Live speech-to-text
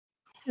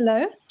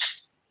Hello.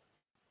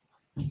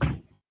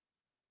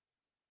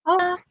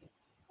 Oh,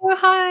 oh,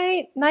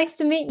 hi. Nice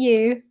to meet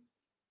you.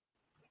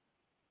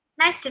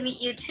 Nice to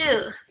meet you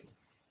too.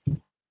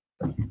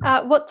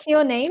 What's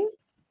your name?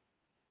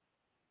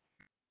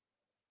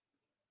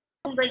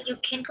 But you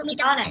can call me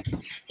Donut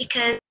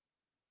because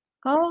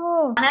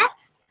Oh,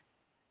 donuts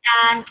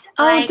and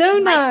oh, like my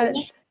donut.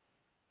 niece,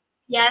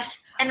 yes,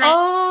 and my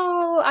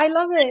Oh, I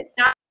love it.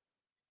 dog.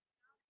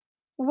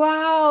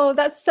 Wow,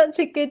 that's such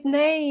a good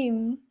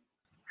name.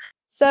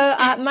 So,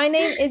 my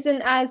name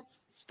isn't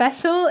as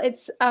special.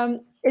 It's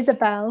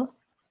Isabel.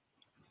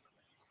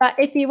 But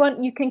if you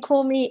want, you can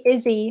call me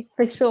Izzy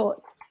for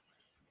short.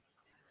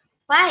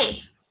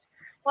 Why?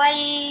 Why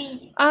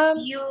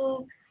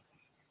you?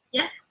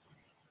 Yeah.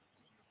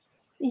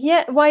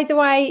 Yeah. Why do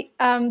I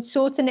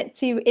shorten it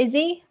to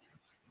Izzy?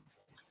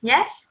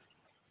 Yes.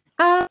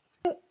 I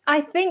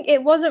think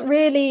it wasn't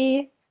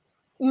really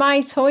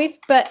my choice,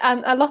 but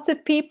a lot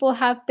of people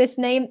have this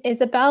name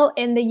Isabel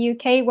in the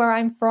UK where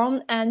I'm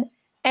from, and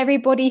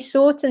everybody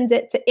shortens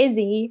it to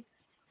Izzy.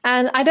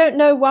 And I don't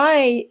know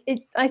why.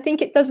 I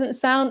think it doesn't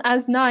sound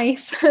as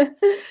nice.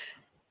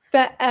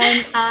 But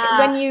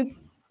when you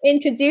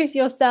introduce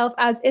yourself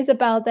as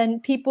Isabel, then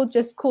people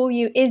just call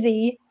you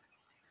Izzy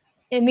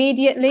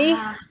immediately.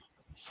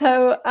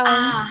 So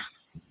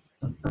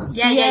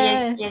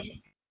yes.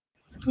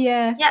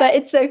 Yeah, but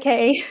it's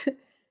okay.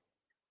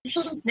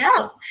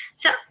 No.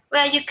 So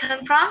where you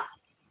come from?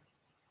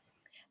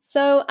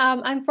 So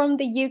I'm from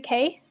the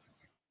UK.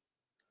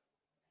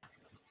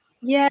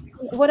 Yeah.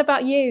 What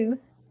about you?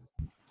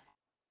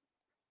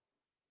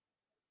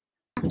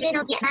 Do you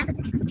know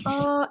Vietnam?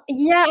 Oh,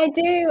 yeah, I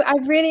do. I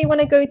really want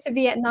to go to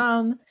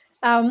Vietnam.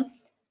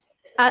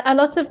 A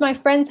lot of my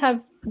friends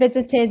have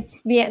visited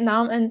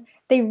Vietnam and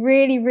they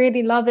really,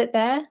 really love it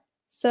there.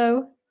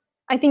 So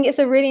I think it's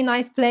a really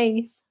nice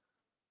place.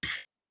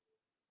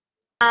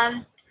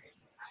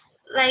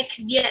 Like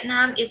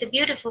Vietnam is a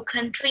beautiful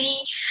country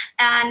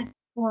and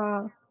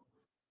Wow.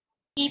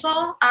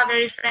 people are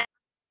very friendly.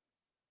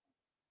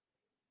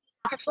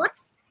 Lots of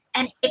foods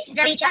and it's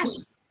very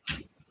yummy.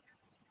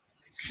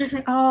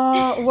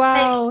 Oh,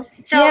 wow.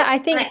 Like, so, yeah, I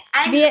think like,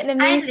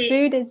 Vietnamese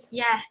food is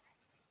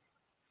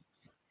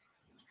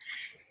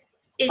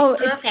it's oh,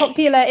 perfect. it's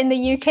popular in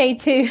the UK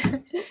too.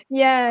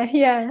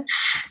 Yeah.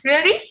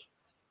 Really?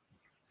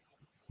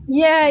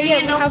 Yeah, Do we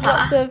you know have pho?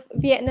 lots of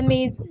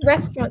Vietnamese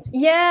restaurants.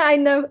 Yeah, I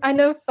know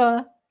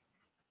pho.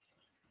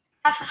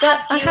 But I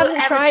Have you haven't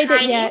ever tried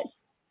it yet.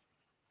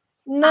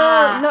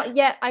 No, not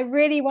yet. I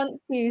really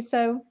want to.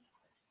 So,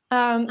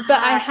 but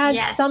I had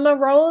yes. summer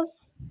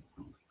rolls.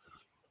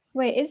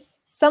 Wait, is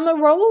summer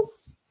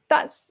rolls?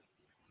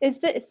 Is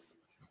this?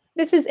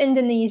 This is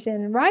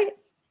Indonesian, right?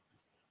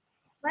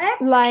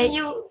 What? Like,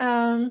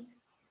 Can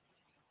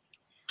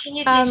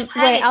you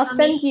describe wait, it I'll for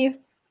send me? you.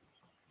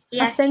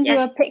 I'll Yes. send you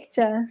a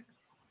picture.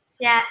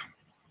 Yeah.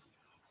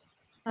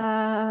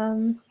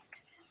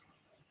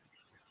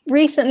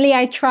 Recently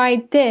I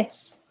tried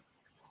this.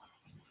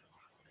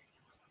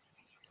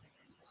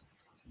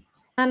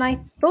 And I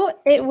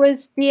thought it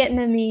was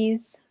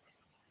Vietnamese.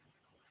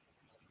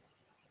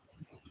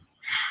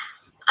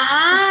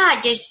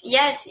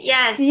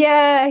 Yes.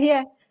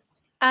 Yeah.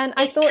 And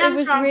I thought it comes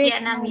was from really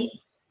Vietnam.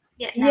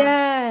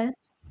 Yeah.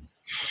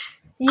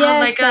 Oh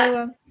my so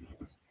god.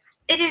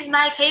 It is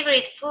my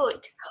favorite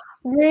food.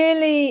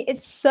 really,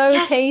 it's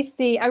so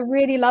tasty. I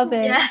really love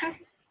it. Yeah.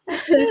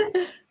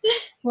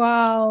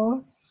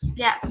 Wow.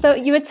 Yeah. So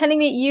you were telling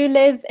me you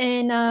live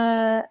in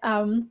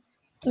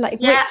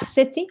which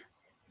city?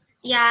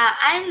 Yeah,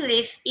 I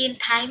live in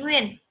Thái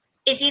Nguyên.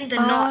 It's in the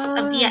north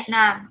of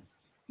Vietnam,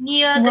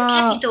 near the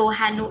capital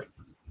Hanoi.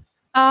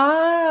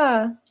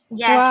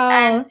 Yes, wow.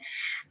 and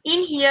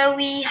in here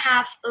we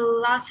have a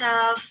lot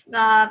of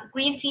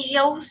green tea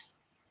hills.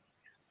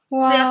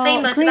 Wow, we are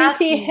famous green about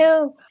tea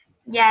hill.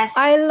 Yes.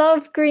 I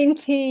love green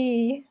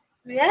tea.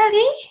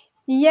 Really?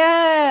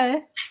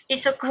 Yeah.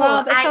 It's so cool.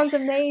 Wow, that sounds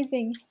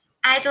amazing.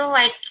 I don't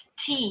like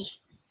tea.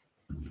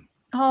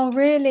 Oh,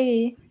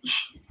 really?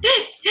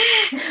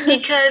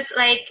 Because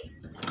like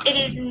it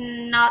is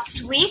not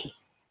sweet.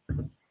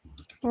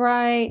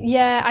 Right.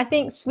 Yeah, I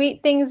think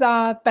sweet things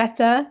are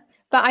better,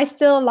 but I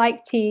still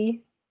like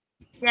tea.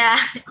 Yeah.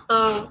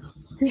 Oh.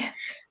 Yeah.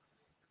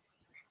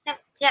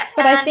 Yeah.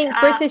 But I think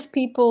British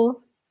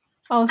people.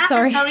 Oh,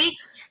 sorry.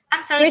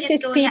 I'm sorry.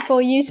 British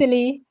people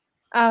usually.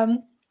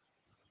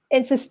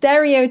 It's a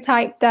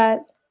stereotype that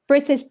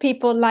British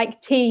people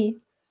like tea.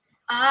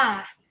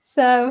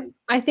 So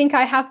I think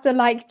I have to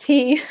like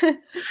tea.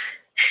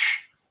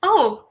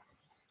 Oh,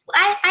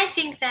 I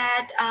think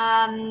that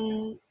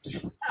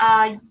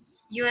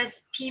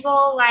US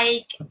people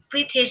like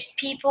British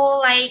people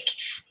like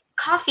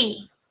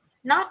coffee,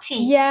 not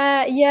tea.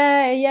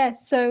 Yeah.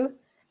 So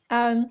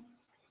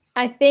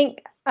I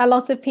think a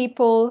lot of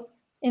people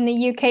in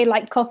the UK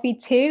like coffee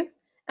too,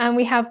 and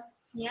we have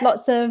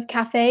lots of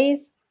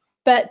cafes.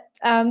 But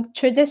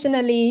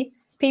traditionally,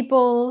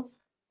 people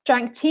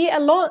drank tea a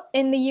lot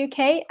in the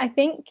UK, I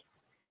think.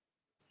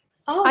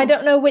 Oh, I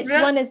don't know which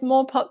one is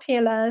more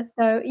popular,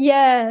 though.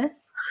 Yeah.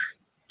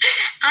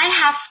 I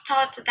have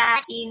thought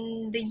that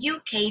in the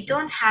UK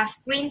don't have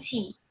green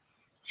tea,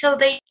 so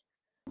they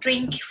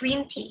drink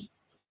green tea.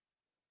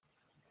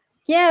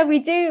 Yeah, we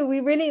do. We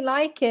really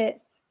like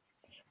it.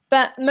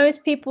 But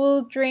most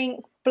people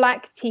drink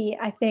black tea,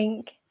 I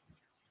think.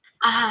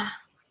 Ah,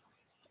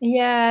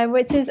 Yeah,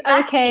 which is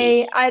black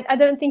okay. tea. I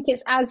don't think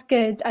it's as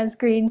good as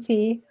green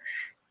tea.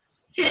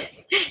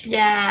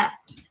 Yeah.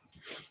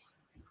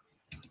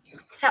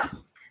 So,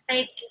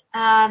 like,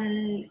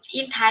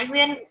 in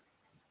Taiwan,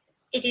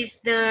 it is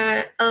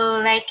the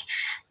like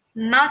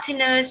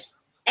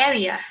mountainous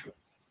area.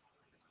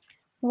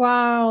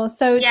 Wow.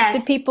 So Yes.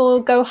 do people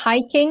go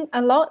hiking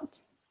a lot?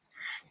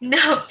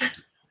 No.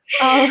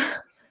 Oh.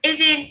 It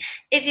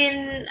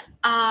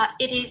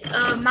is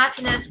a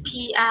mountainous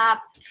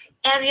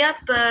area,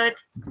 but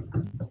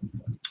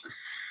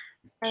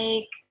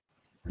like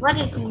what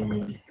is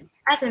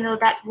I don't know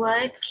that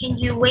word. Can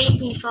you wait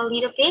me for a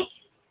little bit?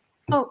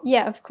 Oh,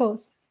 yeah, of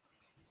course.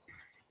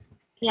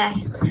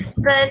 Yes,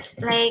 but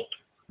like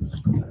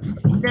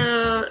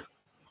the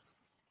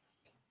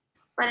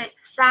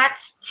flat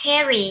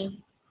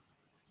terrain.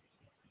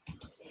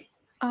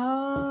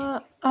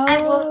 I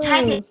will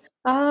type it.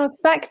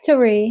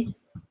 Factory.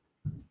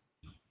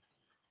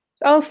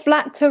 Oh,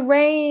 flat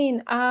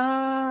terrain.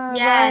 Ah,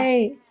 Yes.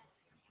 right.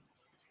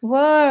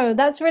 Whoa,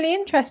 that's really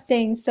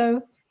interesting.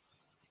 So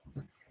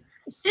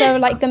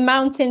like the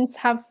mountains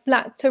have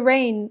flat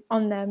terrain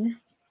on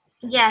them.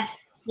 Yes,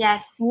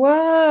 yes.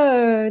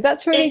 Whoa,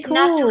 that's really It's cool.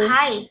 not too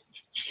high.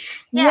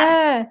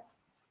 Yeah.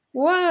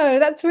 Whoa,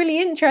 that's really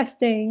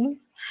interesting.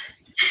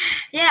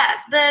 Yeah,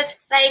 but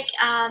like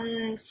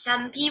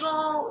some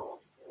people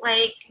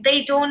like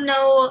they don't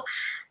know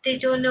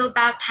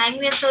about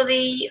Taiwan, so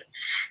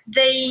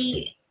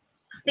they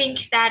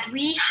think that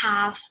we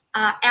have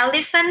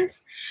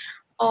elephants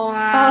or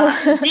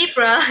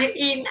zebra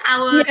in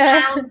our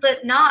town,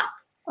 but not.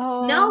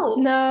 Oh,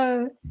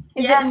 no.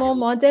 Is Yes. it more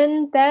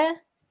modern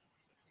there?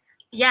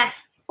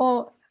 Yes.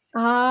 Or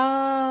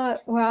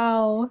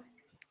wow.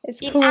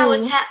 It's In cool. our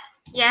town,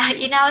 yeah,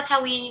 in our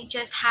town we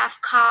just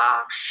have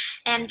car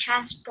and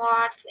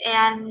transport,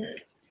 and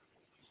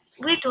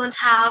we don't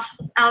have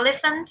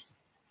elephants.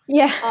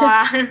 Yeah.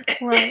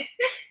 Or Right.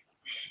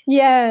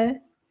 Yeah.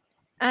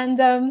 And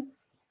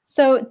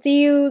so do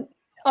you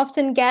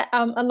often get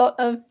a lot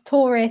of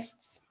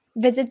tourists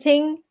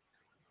visiting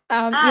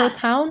your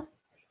town?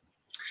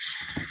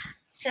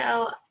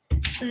 So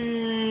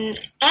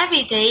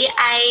every day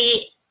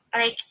I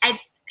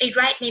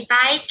ride my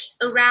bike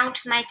around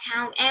my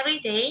town every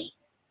day,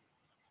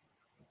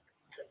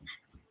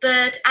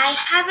 but I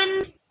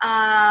haven't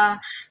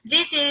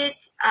visited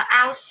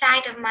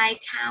outside of my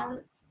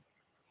town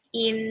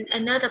in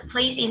another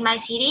place in my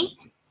city.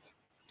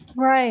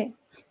 Right.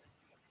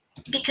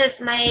 Because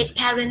my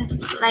parents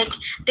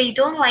they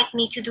don't like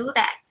me to do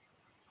that.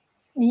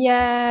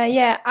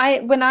 Yeah.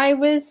 When I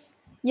was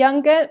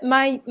younger,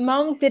 my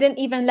mom didn't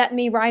even let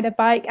me ride a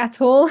bike at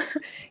all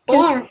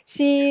because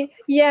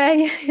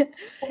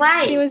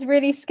Why? she was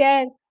really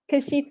scared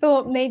because she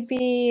thought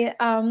maybe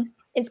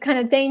it's kind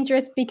of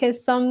dangerous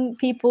because some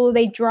people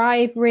they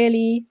drive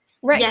really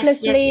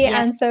recklessly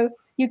and so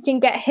you can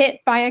get hit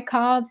by a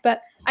car.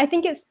 But I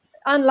think it's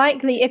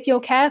unlikely if you're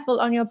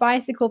careful on your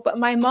bicycle. But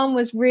my mom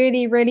was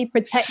really, really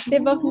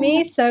protective of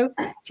me, so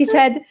she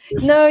said,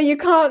 "No, you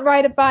can't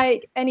ride a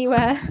bike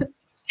anywhere."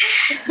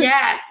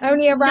 Yeah.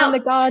 Only around the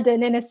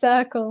garden in a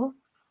circle.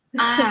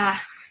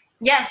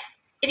 Yes,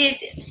 it is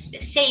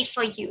safe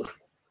for you.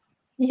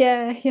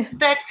 Yeah.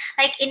 But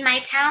like in my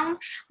town,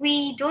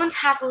 we don't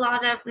have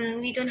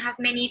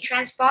many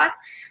transport,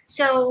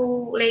 so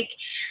like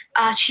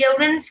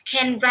children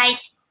can ride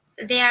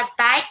their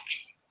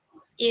bikes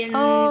in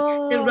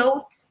the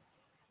roads.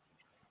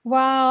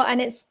 Wow,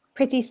 and it's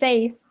pretty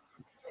safe.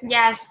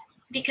 Yes,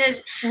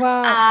 because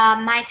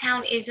my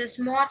town is a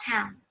small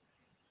town.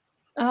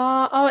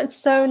 Oh, it's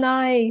so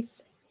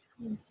nice.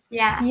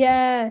 Yeah.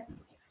 Yeah.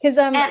 Because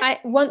I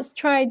once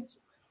tried.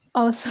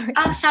 Oh, sorry.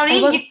 Oh, sorry.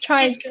 I once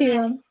tried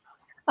to.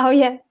 Oh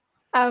yeah.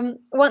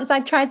 Once I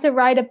tried to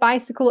ride a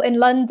bicycle in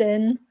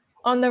London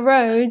on the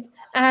road,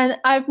 and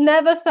I've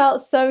never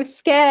felt so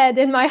scared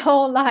in my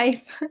whole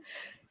life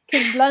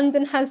because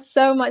London has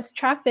so much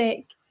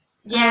traffic.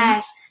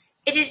 Yes,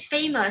 it is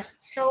famous.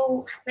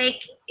 So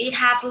like it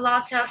have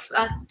lots of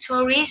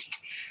tourists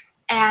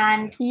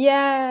and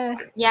yeah.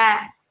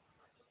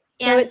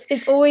 So And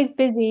it's always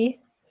busy.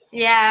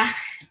 Yeah.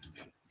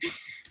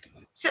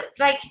 So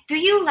like, do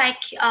you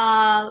like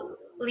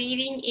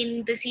living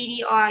in the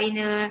city or in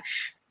a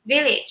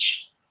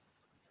village?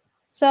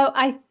 So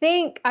I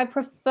think I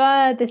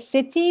prefer the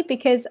city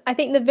because I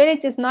think the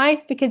village is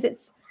nice because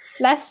it's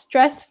less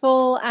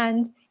stressful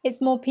and it's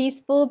more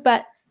peaceful.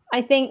 But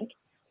I think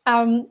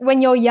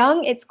when you're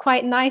young, it's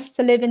quite nice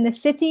to live in the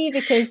city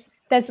because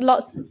there's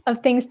lots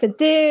of things to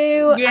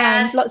do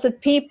and lots of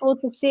people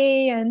to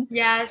see, and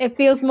it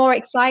feels more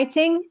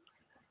exciting.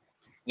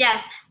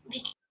 Yes,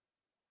 because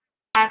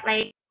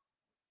like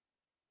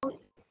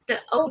the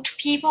old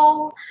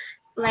people,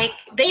 like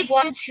they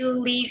want to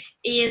live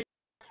in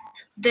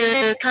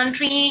the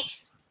country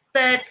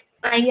but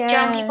like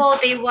young people,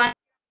 they want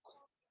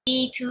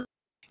me to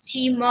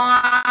see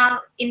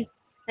more in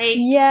like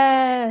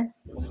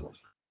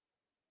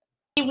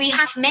we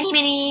have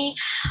many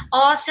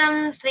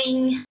awesome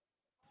things.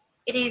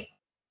 It is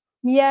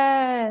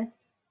I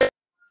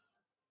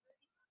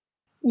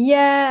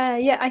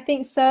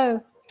think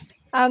so.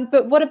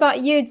 But what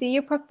about you? Do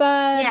you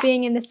prefer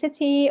being in the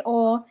city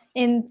or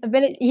in a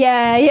village?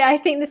 I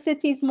think the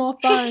city's more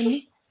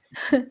fun.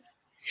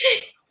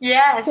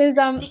 Yes. Because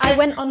I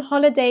went on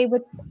holiday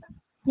with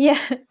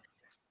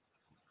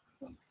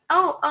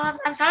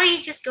I'm sorry,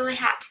 just go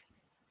ahead.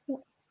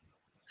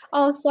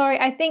 Oh, sorry.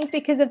 I think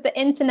because of the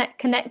internet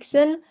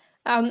connection,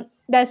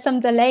 there's some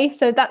delay,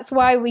 so that's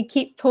why we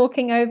keep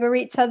talking over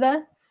each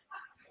other.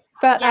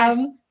 But I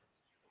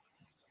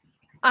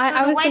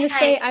was going to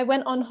say I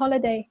went on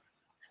holiday.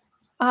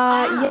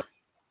 I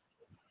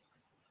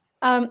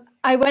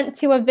went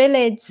to a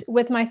village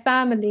with my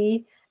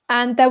family,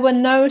 and there were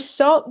no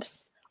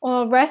shops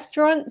or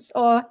restaurants,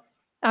 or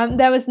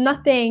there was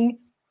nothing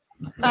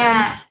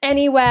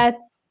anywhere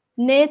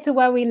near to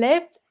where we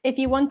lived. If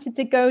you wanted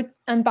to go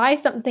and buy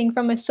something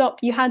from a shop,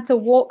 you had to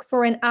walk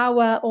for an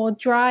hour or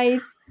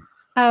drive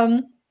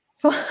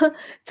for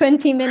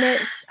 20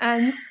 minutes.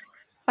 And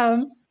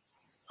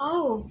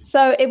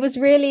so it was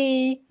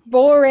really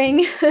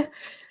boring.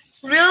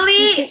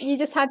 Really? You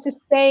just had to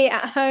stay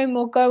at home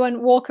or go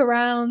and walk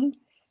around.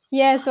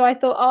 So I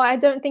thought, I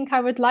don't think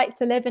I would like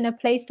to live in a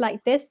place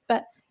like this,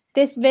 but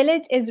this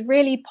village is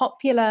really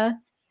popular.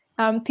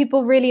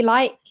 People really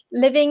like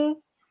living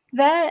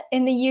there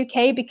in the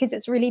UK because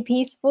it's really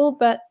peaceful,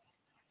 but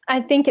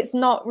I think it's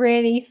not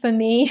really for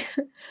me.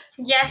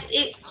 Yes,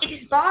 it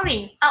is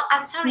boring. Oh,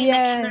 I'm sorry, my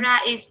camera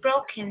is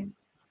broken.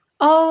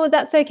 Oh,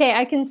 that's okay.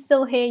 I can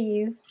still hear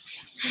you.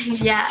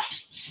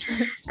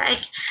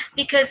 Like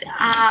because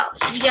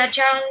we are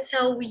young,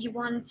 so we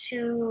want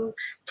to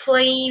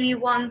play, we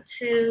want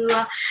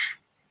to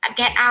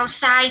get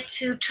outside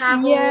to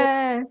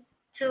travel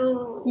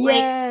to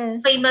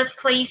like famous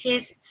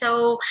places.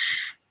 So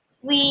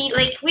we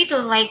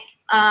don't like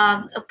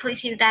a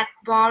place that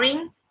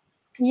boring.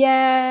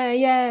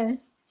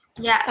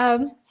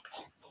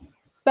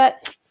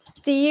 But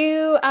do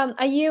you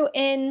are you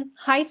in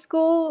high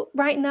school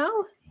right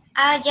now?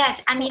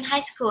 Yes, I'm in high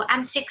school.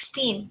 I'm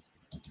 16.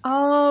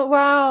 Oh,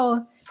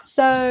 wow.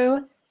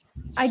 So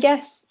I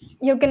guess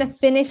you're going to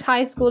finish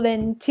high school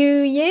in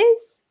 2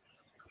 years?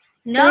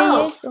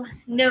 No.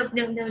 No.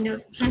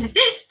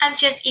 I'm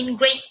just in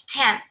grade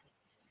 10.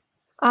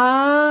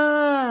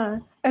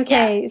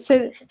 Okay.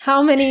 So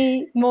how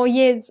many more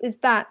years is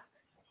that?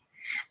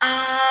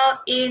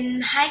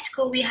 In high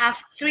school we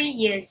have 3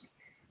 years.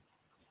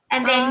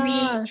 And then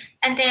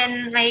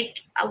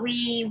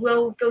we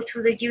will go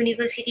to the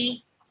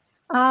university.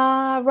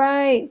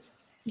 Right.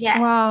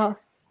 Wow.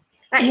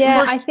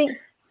 I think.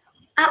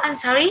 Oh, I'm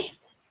sorry.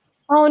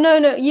 Oh no,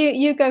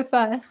 you go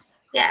first.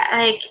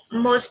 Like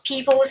most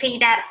people say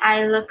that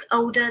I look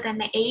older than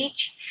my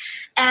age,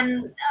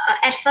 and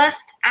at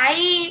first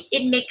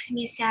it makes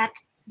me sad,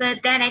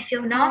 but then I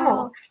feel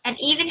normal and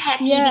even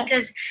happy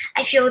because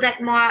I feel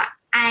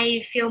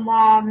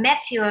more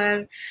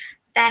mature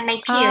than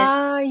my peers.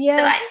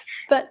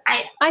 So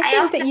I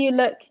think that you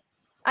look.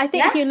 I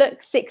think you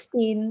look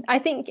 16. I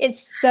think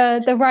it's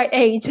the right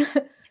age.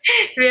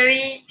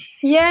 Really?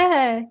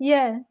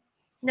 Yeah.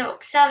 No,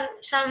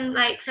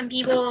 some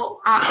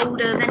people are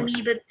older than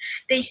me, but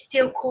they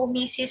still call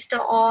me sister,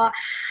 or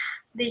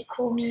they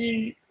call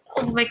me.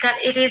 Oh my God!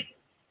 It is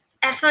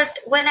at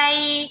first when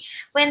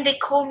they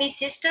call me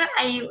sister,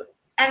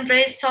 I'm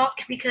very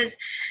shocked because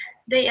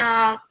they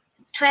are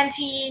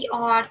 20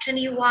 or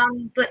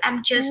 21, but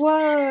I'm just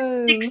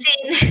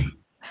 16.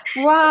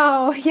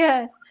 Wow!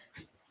 Yeah.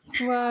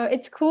 Wow,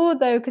 it's cool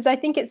though, because I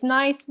think it's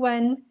nice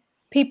when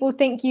people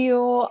think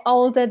you're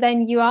older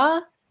than you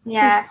are.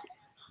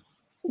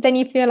 Then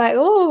you feel like,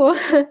 oh.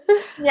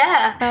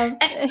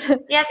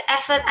 Yes,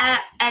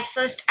 at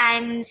first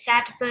I'm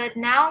sad, but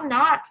now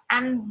not.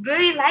 I'm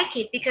really like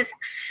it because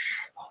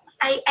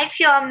I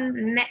feel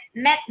I'm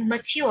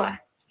mature,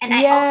 and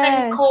I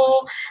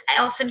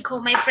often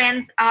call my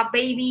friends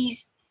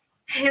babies.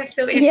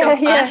 So it's so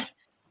fun.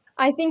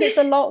 I think it's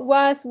a lot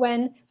worse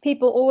when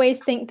people always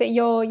think that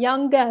you're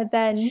younger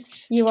than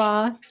you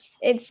are.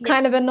 It's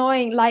kind of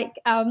annoying. Like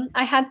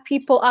I had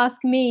people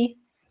ask me,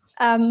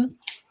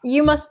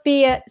 you must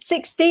be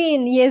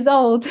 16 years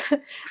old,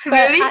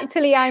 but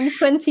actually I'm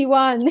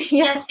 21.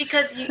 Yes,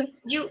 because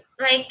you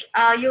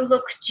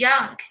look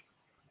young.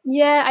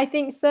 Yeah, I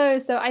think so.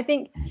 So I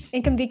think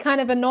it can be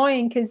kind of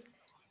annoying because,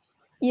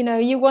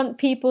 you want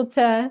people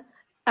to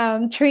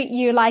treat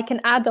you like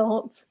an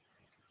adult,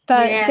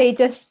 but they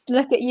just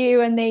look at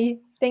you and they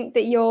think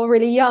that you're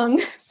really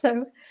young.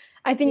 So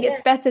I think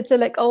it's better to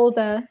look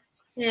older.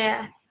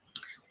 Yeah.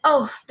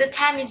 Oh, the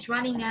time is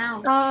running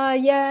out.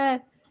 Yeah.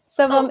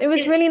 So it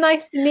was really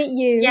nice to meet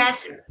you.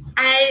 Yes,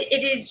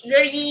 it is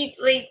really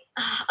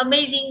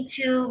amazing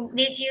to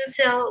meet you.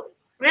 So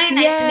really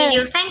nice to meet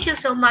you. Thank you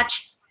so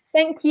much.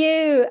 Thank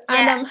you,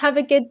 and have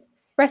a good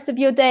rest of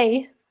your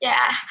day.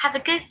 Yeah, have a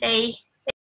good day.